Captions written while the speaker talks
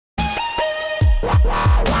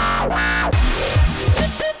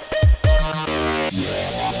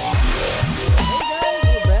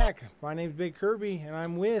My name's Big Kirby, and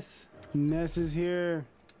I'm with... Ness is here.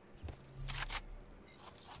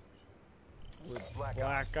 With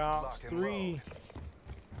Black Ops 3.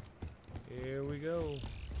 Here we go.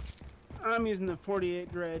 I'm using the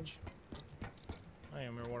 48 dredge. I don't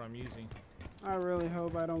remember what I'm using. I really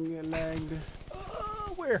hope I don't get lagged.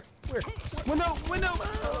 Where? Window!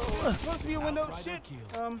 It's supposed to be a window. Shit!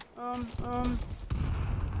 I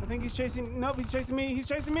think he's chasing... Nope, he's chasing me. He's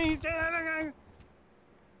chasing me. Damn it.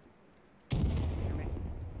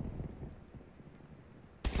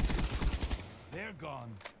 They're gone.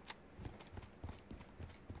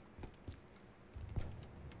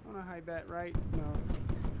 I want to hide that right. No.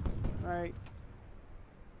 Right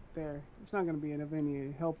there. It's not going to be of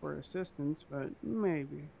any help or assistance, but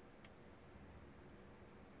maybe.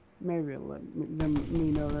 Maybe it'll let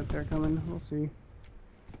me know that they're coming. We'll see.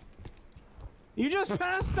 You just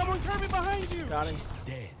passed someone, Kirby, behind you! Got him.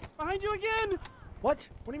 Dead. Behind you again! What?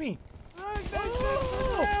 What do you mean?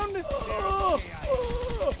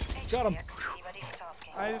 Got him.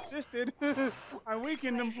 I assisted. I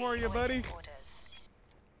weakened him for you, buddy.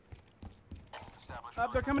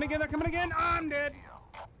 Up, they're coming again, they're coming again! Oh, I'm dead!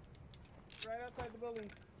 Right outside the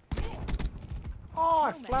building. Oh,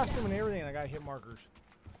 I flashed him and everything, and I got hit markers.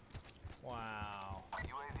 Wow.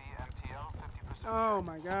 Oh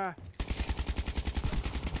my god.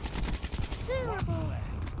 Terrible.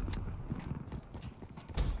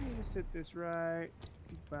 I'm gonna set this right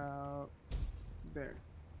about there.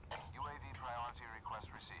 UAV priority request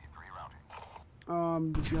received. Rerouting.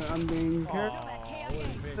 I'm being Oh, careful. I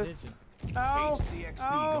wasn't paying attention. Ow! HCXD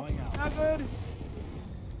Ow! going out. Not good!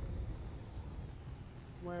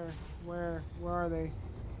 Where are they?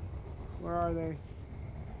 Where are they?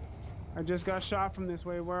 I just got shot from this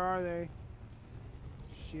way. Where are they?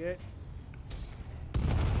 Shit.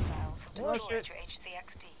 Oh shit.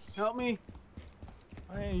 Help me.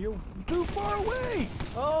 Man, you're too far away.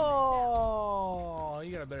 Oh,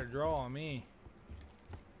 you got a better draw on me.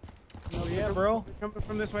 No, Yeah, bro. They're coming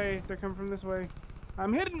from this way. They're coming from this way.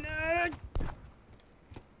 I'm hidden.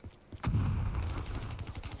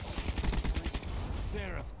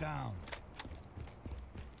 Seraph down.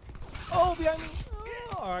 Oh, behind me.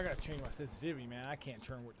 Oh, I gotta change my sensitivity, man. I can't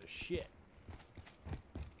turn with the shit.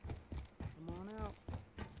 Come on out.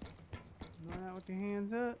 Come on out with your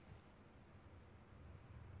hands up.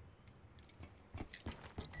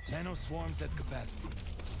 Nano swarms at capacity.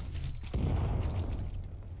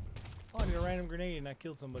 Oh, I did a random grenade and I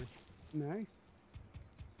killed somebody. Nice.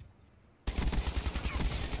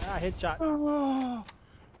 Ah, headshot. Oh,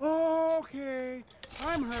 okay.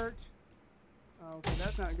 I'm hurt. Okay,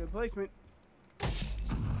 that's not a good placement.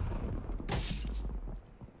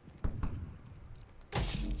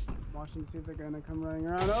 Watching to see if they're gonna come running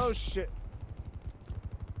around. Oh shit.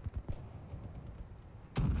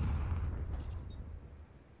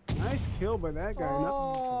 Nice kill by that guy.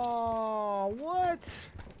 Oh, what?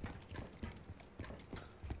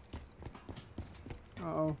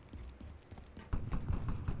 Uh-oh.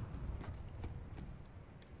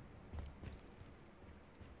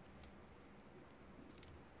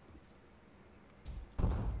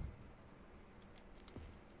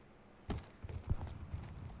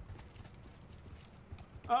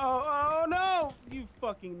 Oh no! You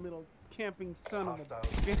fucking little camping son of a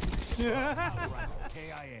bitch. Right,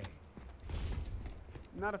 KIA.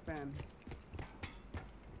 Not a fan.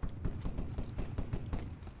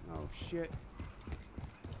 Oh shit.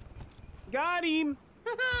 Got him!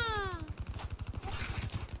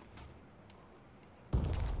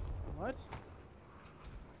 What?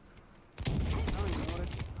 I don't even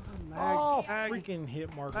notice. Oh, Lag. freaking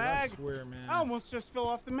hit marker. Lag. I swear, man. I almost just fell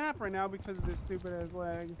off the map right now because of this stupid ass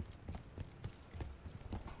lag.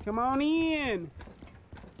 Come on in!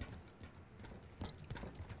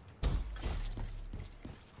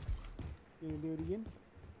 You gonna do it again?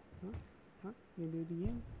 Huh? You gonna do it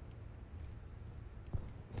again?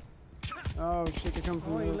 Oh shit, they're coming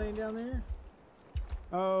from Oh, you the... laying down there?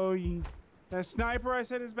 Oh, you... That sniper I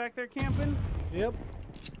said is back there camping? Yep.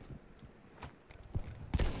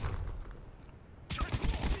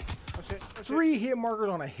 Oh shit, oh shit. 3 hit markers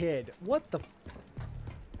on a head. What the?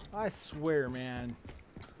 I swear, man.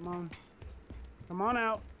 Come on. Come on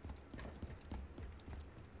out.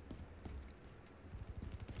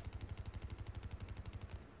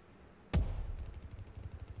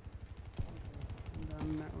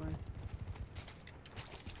 Down that way.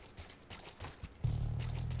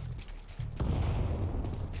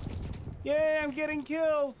 Yay, I'm getting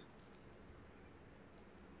kills!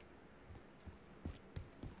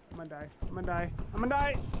 I'm gonna die. I'm gonna die. I'm gonna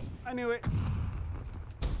die! I knew it.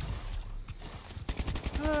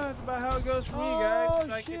 That's about how it goes for me, guys.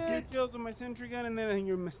 Oh, I get 2 shit. kills with my sentry gun, and then I think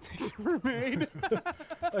your mistakes were made.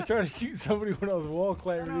 I tried to shoot somebody when I was wall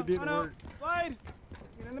climbing. It didn't work. Slide.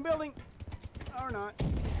 Get in the building. Or not.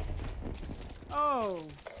 Oh.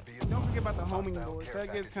 Don't forget about the homing bullets.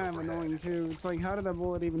 That gets kind of annoying too. It's like, how did that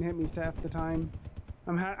bullet even hit me half the time?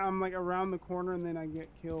 I'm like around the corner and then I get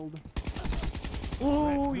killed.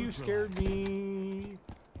 Ooh, you scared me.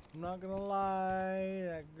 I'm not gonna lie.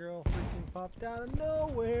 That girl freaking popped out of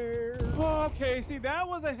nowhere. Okay, see, that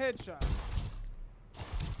was a headshot.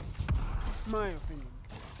 My opinion.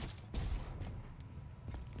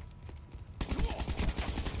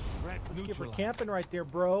 Skip for camping right there,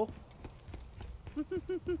 bro.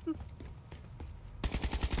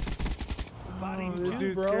 This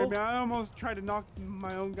dude scared me. I almost tried to knock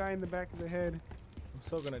my own guy in the back of the head. I'm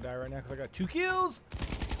still gonna die right now because I got 2 kills.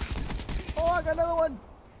 Oh, I got another one.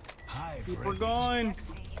 Keep her going.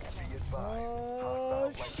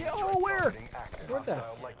 Oh shit! Oh, where? Where the?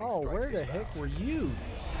 Oh, where the heck were you?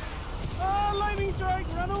 Oh, lightning strike!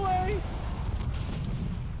 Run away!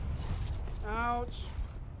 Ouch.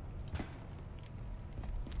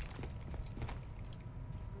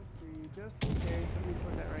 Let's see, just in case, let me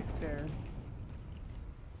put that right there.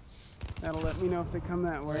 That'll let me know if they come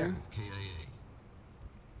that way.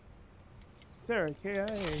 Sarah, KIA.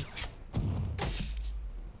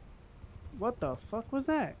 What the fuck was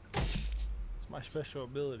that? It's my special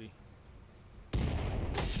ability.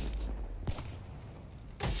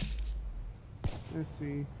 Let's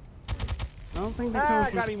see. I don't think they Ah, I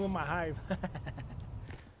come got him with my hive. That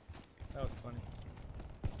was funny.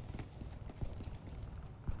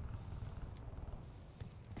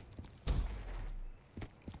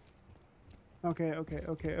 Okay.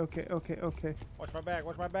 Watch my back,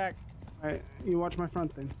 watch my back. Alright, you watch my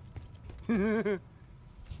front then.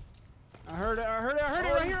 I heard it,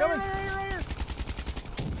 right here, right here.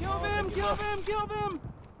 Kill them!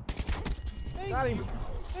 Got him.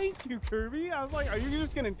 Thank you, Kirby. I was like, are you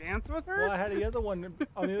just gonna dance with her? Well, I had the other one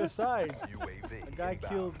on the other side. UAV The guy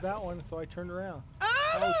inbound. killed that one, so I turned around.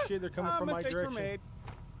 Ah! Oh shit, they're coming from my mistakes were direction. made.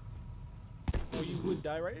 Oh, you would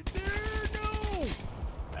die right there. No!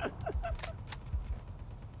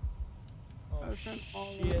 Oh was trying to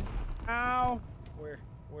follow shit. Ow!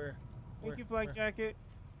 Where? Thank you, Flight Jacket.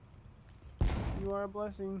 You are a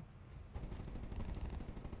blessing.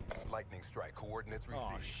 Lightning strike coordinates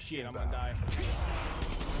received. Oh shit, I'm gonna die.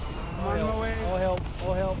 I'm on my way. Oh help,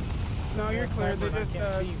 oh help. No, you're clear. They just,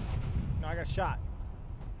 No, I got shot.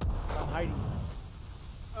 I'm hiding.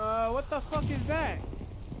 what the fuck is that?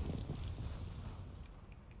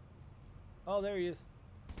 Oh, there he is.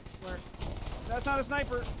 Where? That's not a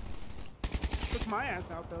sniper. Took my ass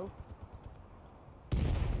out, though.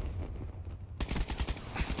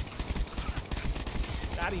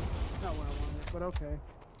 Got him. Not what I wanted, but okay.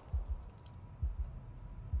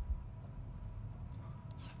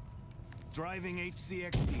 Driving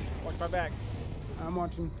HCXD. Watch my back. I'm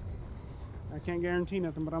watching. I can't guarantee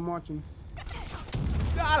nothing, but I'm watching.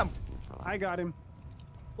 Got him. I got him.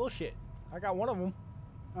 Bullshit. I got one of them.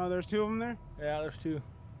 Oh, there's 2 of them there? Yeah, there's 2.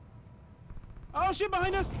 Oh, shit,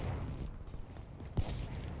 behind us!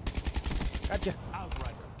 Gotcha.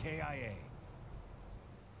 Outrider KIA.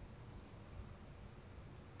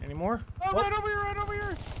 Any more? Oh, right over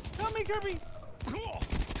here! Help me, Kirby!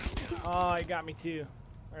 Oh, he got me too.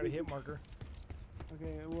 I got a hit marker.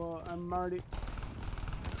 Okay, well, I'm already...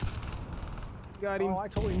 Got him. Oh, I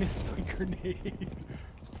totally missed my grenade.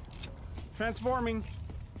 Transforming.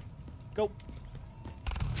 Go.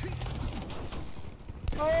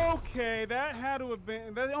 Okay, that had to have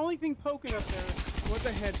been... The only thing poking up there was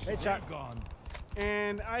a headshot. Headshot. Gone.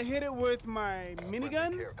 And I hit it with my Friendly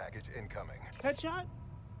minigun. care package incoming. Headshot.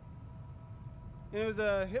 And it was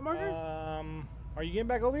a hit marker. Are you getting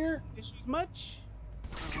back over here? Issues much?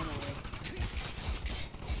 Oh,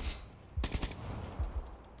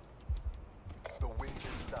 The wings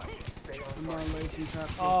inside. Stay on I'm on target. lazy trap.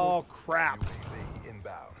 Oh crap. UAV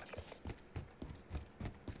inbound.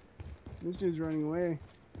 This dude's running away.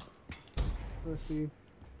 Let's see.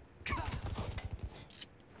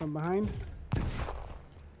 From behind.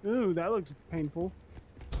 Ooh, that looks painful.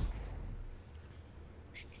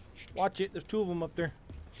 Watch it. There's 2 of them up there.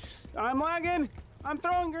 I'm lagging. I'm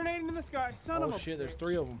throwing a grenade into the sky. Son of Oh a shit, there's bitch.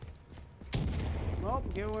 3 of them. Well,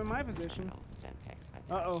 give away my position.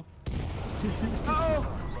 Uh-oh. Uh-oh.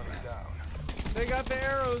 Running down. They got the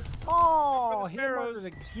arrows. Oh, the hit sparrows.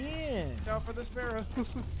 markers again. Watch out for the sparrow.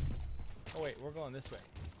 Oh wait, we're going this way.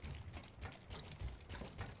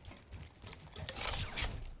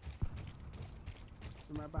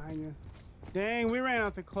 I'm right behind you. Dang, we ran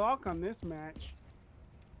out the clock on this match.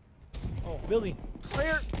 Oh, building.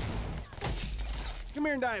 Clear. Come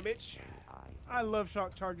here and die, bitch. I love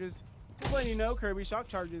shock charges. Just letting you know, Kirby, shock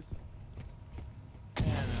charges. Yeah, I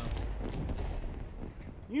know.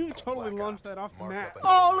 You totally Black launched Ops, that off the mark map. up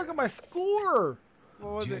Oh, look at my score.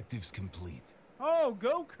 What was it? Objectives complete. Oh,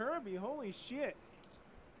 go Kirby. Holy shit.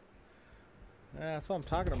 Yeah, that's what I'm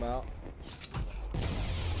talking about.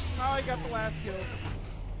 Oh, I got the last kill.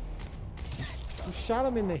 You shot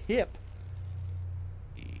him in the hip.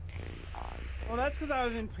 Well, that's because I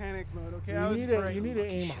was in panic mode, okay? You need to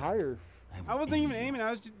aim higher. I wasn't even aiming.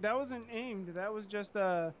 That wasn't aimed. That was just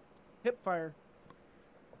hip fire.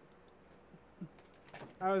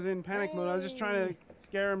 I was in panic mode. I was just trying to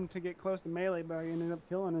scare him to get close to melee, but I ended up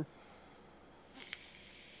killing her.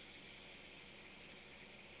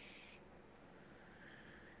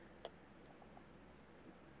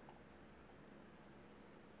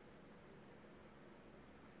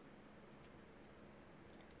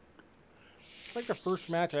 It's like the first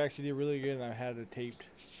match I actually did really good and I had it taped.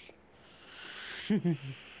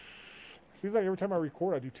 Seems like every time I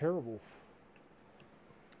record I do terrible.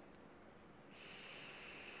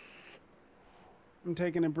 I'm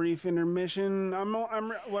taking a brief intermission.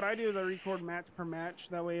 What I do is I record match per match.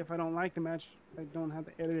 That way, if I don't like the match, I don't have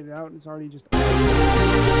to edit it out. It's already just.